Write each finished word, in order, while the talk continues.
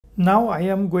Now I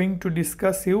am going to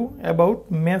discuss you about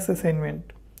mass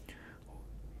assignment.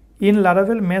 In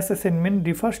Laravel, mass assignment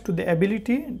refers to the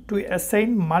ability to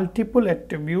assign multiple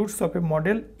attributes of a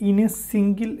model in a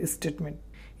single statement.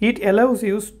 It allows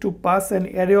you to pass an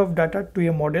array of data to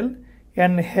a model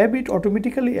and have it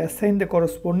automatically assign the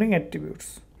corresponding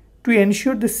attributes. To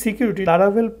ensure the security,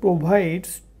 Laravel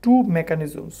provides two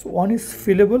mechanisms. One is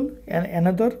fillable and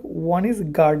another one is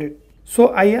guarded. So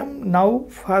I am now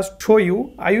first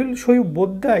I will show you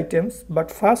both the items,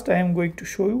 but first I am going to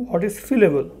show you what is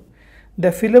fillable. The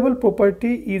fillable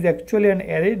property is actually an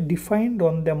array defined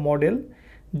on the model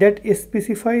that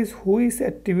specifies which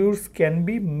attributes can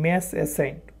be mass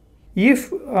assigned.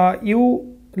 If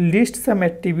you list some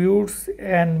attributes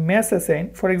and mass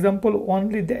assign, for example,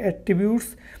 only the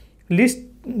attributes list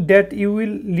that you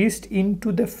will list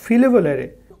into the fillable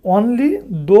array, only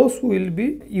those will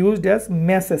be used as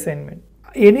mass assignment.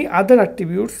 Any other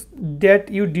attributes that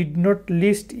you did not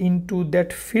list into that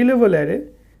fillable array,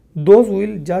 those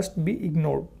will just be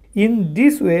ignored. In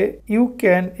this way, you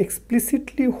can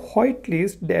explicitly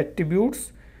whitelist the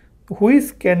attributes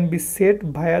which can be set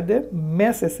via the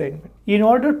mass assignment. In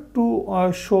order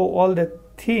to show all the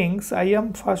things, I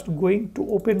am first going to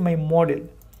open my model.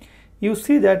 You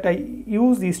see that I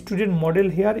use the student model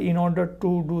here in order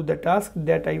to do the task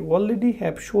that I already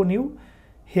have shown you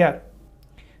here.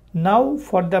 Now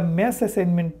for the mass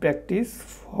assignment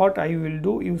practice, what I will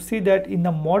do, you see that in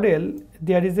the model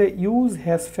there is a use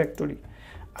hash factory.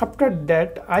 After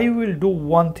that I will do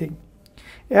one thing.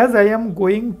 As I am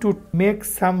going to make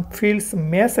some fields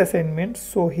mass assignment,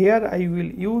 so here I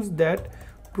will use that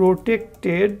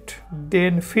protected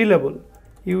then fillable.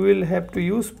 You will have to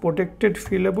use protected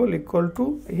fillable equal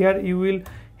to, here you will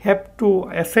have to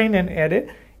assign an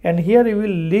array and here you will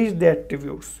list the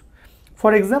attributes.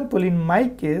 For example, in my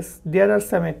case there are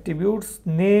some attributes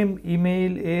name,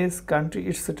 email, age, country,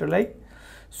 etc. like.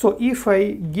 So if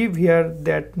I give here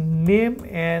that name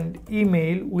and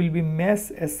email will be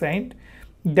mass assigned,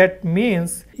 that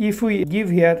means if we give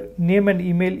here name and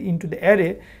email into the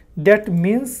array, that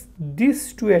means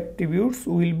these two attributes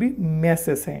will be mass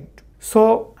assigned.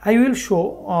 So I will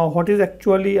show what is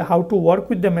actually how to work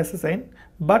with the mass assign,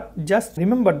 but just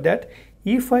remember that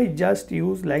if I just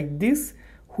use like this,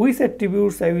 which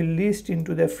attributes I will list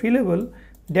into the fillable,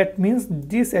 that means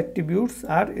these attributes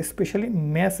are especially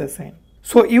mass assigned.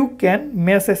 So you can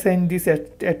mass assign these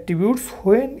attributes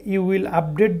when you will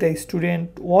update the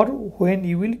student or when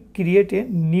you will create a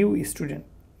new student.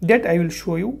 That I will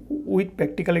show you with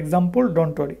practical example,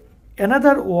 don't worry.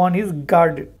 Another one is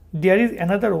guarded. There is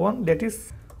another one that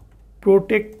is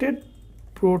protected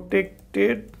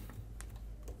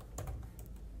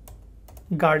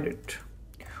guarded.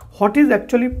 What is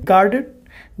actually guarded?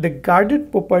 The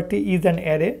guarded property is an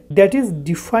array that is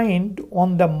defined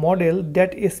on the model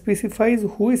that specifies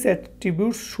which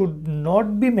attributes should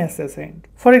not be mass assigned.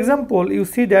 For example, you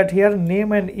see that here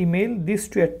name and email, these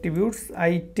two attributes,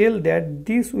 I tell that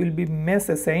this will be mass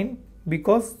assigned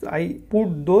because I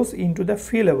put those into the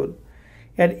fillable.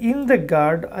 And in the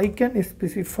guard, I can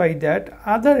specify that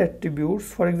other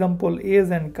attributes, for example, age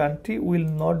and country, will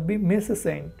not be mass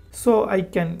assigned. So I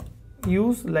can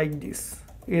use like this,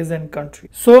 age and country.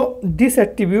 So these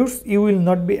attributes you will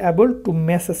not be able to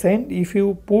mass assign if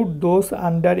you put those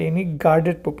under any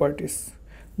guarded properties.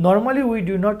 Normally we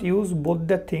do not use both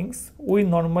the things. We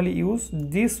normally use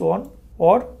this one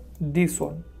or this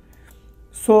one.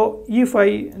 So if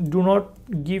I do not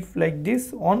give like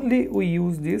this, only we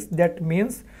use this, that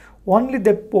means only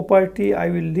the property I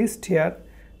will list here,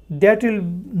 that will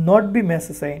not be mass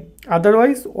assigned.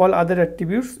 Otherwise all other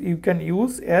attributes you can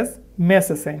use as mass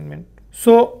assignment.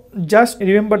 So just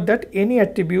remember that any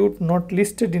attribute not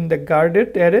listed in the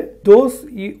guarded array, those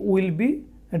will be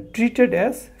treated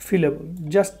as fillable.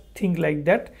 Just think like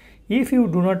that. If you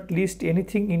do not list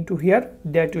anything into here,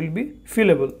 that will be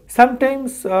fillable.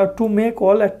 Sometimes to make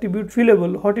all attribute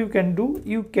fillable, what you can do,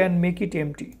 you can make it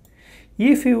empty.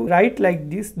 If you write like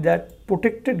this, that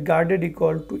protected guarded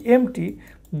equal to empty,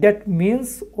 that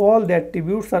means all the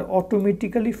attributes are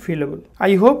automatically fillable.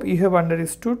 I hope you have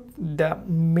understood the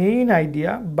main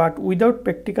idea, but without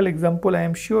practical example, I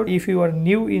am sure if you are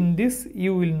new in this,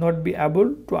 you will not be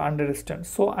able to understand.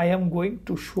 So I am going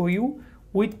to show you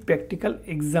with practical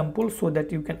example so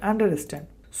that you can understand.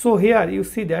 So here you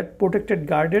see that protected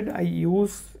guarded, I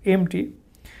use empty.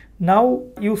 Now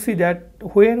you see that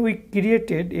when we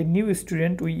created a new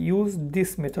student, we use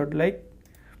this method like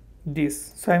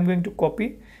this. So I am going to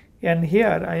copy, and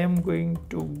here I am going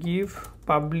to give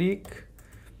public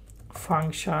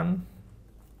function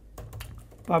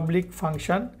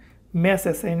mass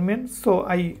assignment, so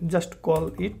I just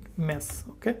call it mass.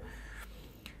 Okay,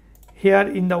 here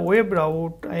in the web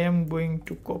route I am going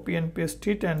to copy and paste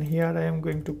it, and here I am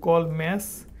going to call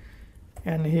mass,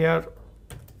 and here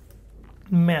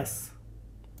mass.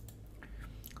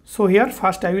 So here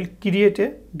first I will create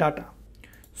a data.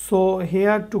 So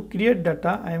here to create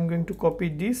data I am going to copy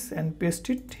this and paste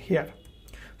it here.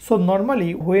 So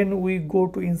normally when we go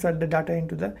to insert the data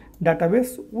into the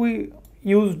database, we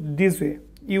use this way.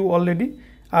 You already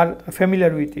are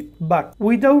familiar with it, but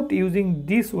without using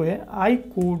this way I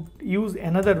could use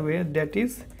another way, that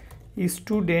is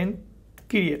student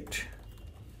create.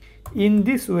 In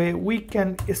this way we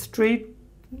can straight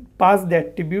pass the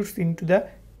attributes into the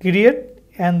create,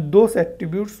 and those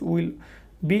attributes will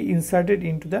be inserted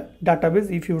into the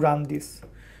database if you run this.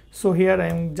 So here I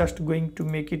am just going to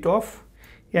make it off,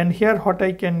 and here what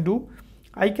I can do,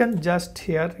 I can just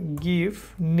here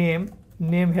give name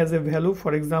has a value,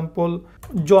 for example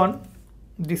John,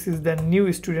 this is the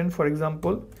new student for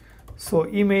example. So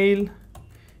email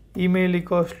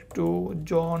equals to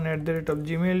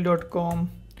john@gmail.com.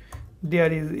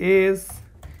 there is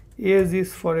age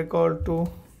is for equal to,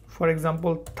 for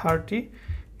example 30,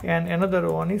 and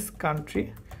another one is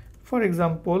country, for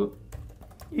example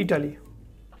Italy.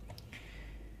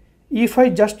 If I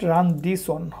just run this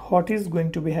one, what is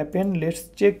going to be happen? Let's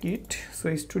check it.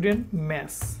 So student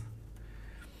mass.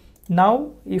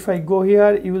 Now if I go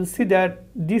here, you will see that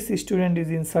this student is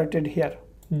inserted here.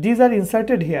 These are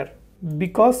inserted here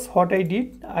because what I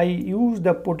did, I used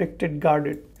the protected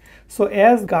guarded. So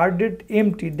as guarded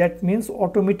empty, that means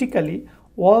automatically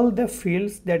all the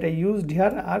fields that I used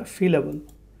here are fillable.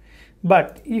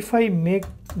 But if I make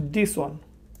this one,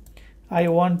 I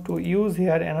want to use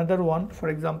here another one, for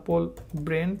example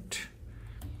Brent,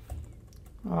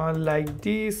 like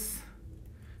this,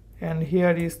 and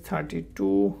here is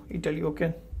 32 Italy.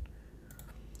 Okay,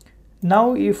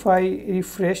 now if I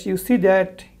refresh, you see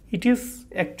that it is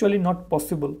actually not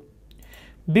possible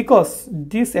because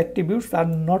these attributes are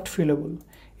not fillable,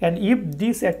 and if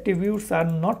these attributes are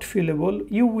not fillable,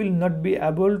 you will not be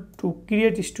able to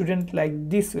create a student like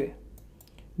this way.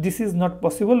 This is not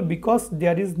possible because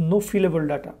there is no fillable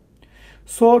data.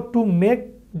 So to make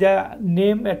the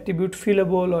name attribute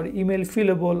fillable or email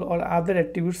fillable or other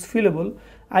attributes fillable,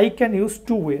 I can use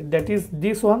two ways. That is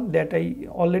this one that I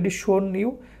already shown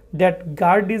you, that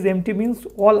guard is empty means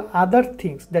all other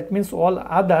things, that means all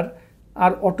other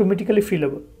are automatically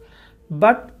fillable.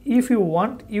 But if you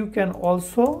want, you can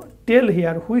also tell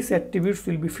here which attributes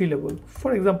will be fillable.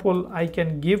 For example, I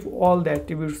can give all the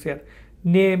attributes here,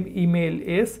 name, email,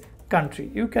 age, country.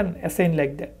 You can assign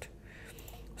like that.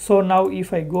 So now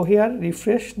if I go here,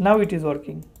 refresh, now it is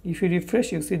working. If you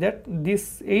refresh, you see that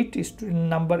this 8 student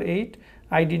number 8,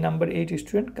 ID number 8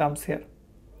 student comes here.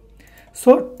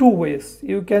 So two ways,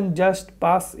 you can just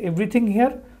pass everything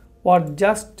here or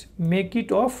just make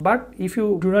it off. But if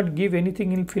you do not give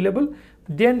anything in fillable,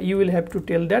 then you will have to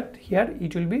tell that here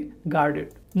it will be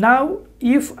guarded. Now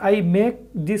if I make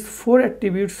these 4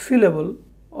 attributes fillable,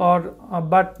 or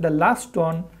but the last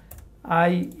one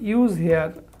I use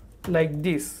here like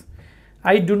this,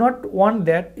 I do not want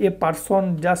that a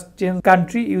person just change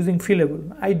country using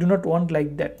fillable. I do not want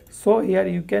like that. So here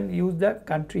you can use the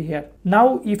country here.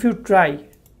 Now if you try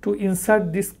to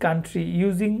insert this country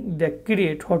using the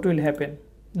create, what will happen?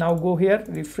 Now go here,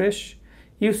 refresh,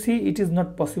 you see it is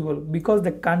not possible because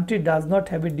the country does not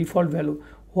have a default value.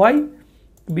 Why?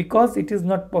 Because it is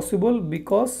not possible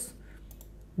because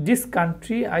this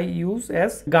country I use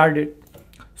as guarded.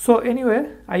 So anyway,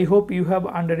 I hope you have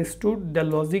understood the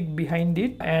logic behind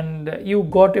it and you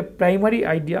got a primary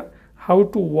idea how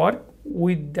to work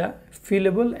with the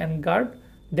fillable and guard.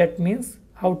 That means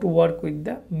how to work with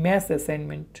the mass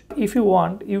assignment. If you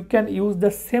want, you can use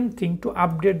the same thing to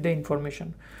update the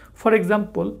information. For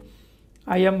example,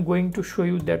 I am going to show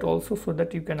you that also so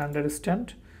that you can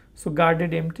understand. So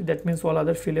guarded empty, that means all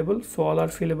other fillable. So all are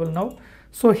fillable now.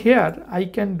 So here I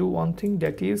can do one thing,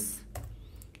 that is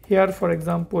here for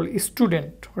example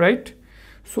student, right?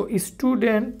 So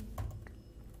student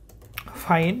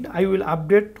find, I will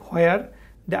update where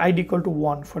the ID equal to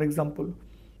 1, for example.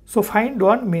 So find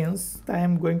 1 means I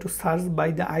am going to search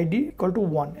by the ID equal to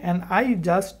 1 and I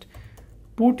just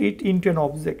put it into an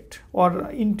object or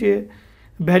into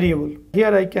a variable.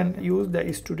 Here I can use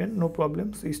the student, no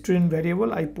problem. So student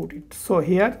variable I put it. So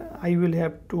here I will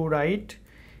have to write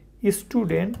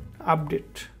student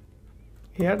update.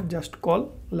 Here just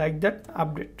call like that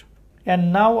update.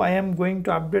 And now I am going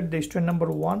to update the student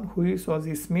number 1 who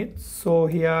was Smith. So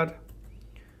here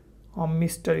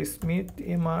Mr. Smith,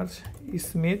 Mr.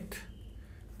 Smith,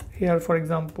 here for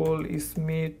example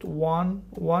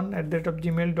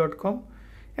smith11@gmail.com,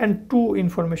 and 2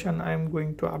 information I am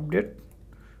going to update,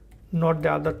 not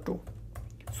the other 2.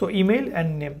 So email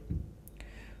and name.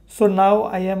 So now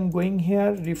I am going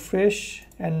here, refresh,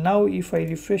 and now if I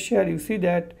refresh here, you see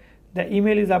that the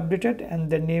email is updated and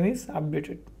the name is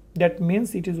updated. That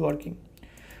means it is working.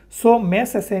 So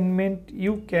mass assignment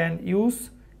you can use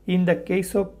in the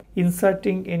case of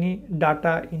inserting any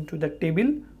data into the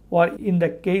table, or in the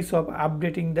case of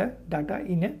updating the data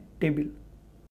in a table.